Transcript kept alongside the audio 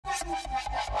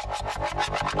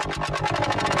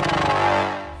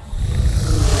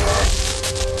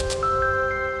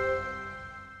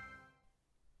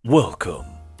Welcome!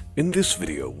 In this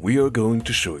video, we are going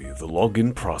to show you the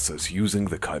login process using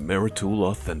the ChimeraTool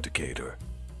Authenticator.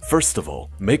 First of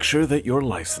all, make sure that your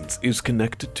license is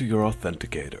connected to your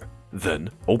authenticator. Then,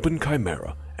 open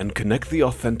Chimera and connect the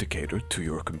authenticator to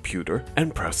your computer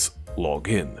and press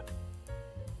Login.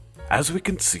 As we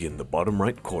can see in the bottom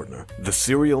right corner, the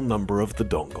serial number of the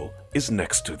dongle is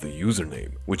next to the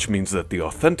username, which means that the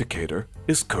authenticator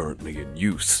is currently in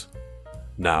use.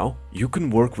 Now, you can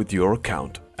work with your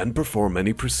account and perform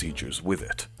any procedures with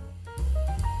it.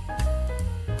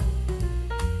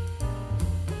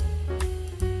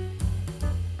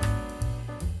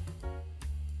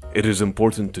 It is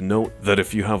important to note that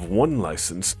if you have one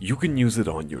license, you can use it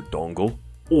on your dongle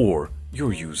or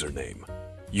your username.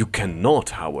 You cannot,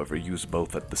 however, use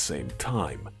both at the same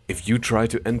time. If you try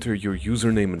to enter your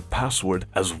username and password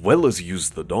as well as use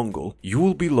the dongle, you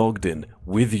will be logged in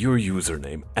with your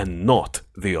username and not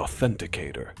the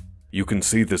authenticator. You can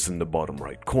see this in the bottom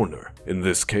right corner. In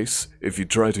this case, if you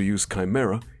try to use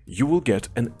Chimera, you will get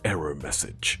an error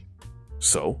message.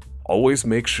 So, always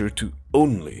make sure to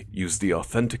only use the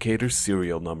authenticator's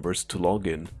serial numbers to log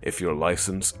in if your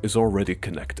license is already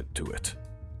connected to it.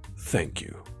 Thank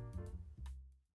you.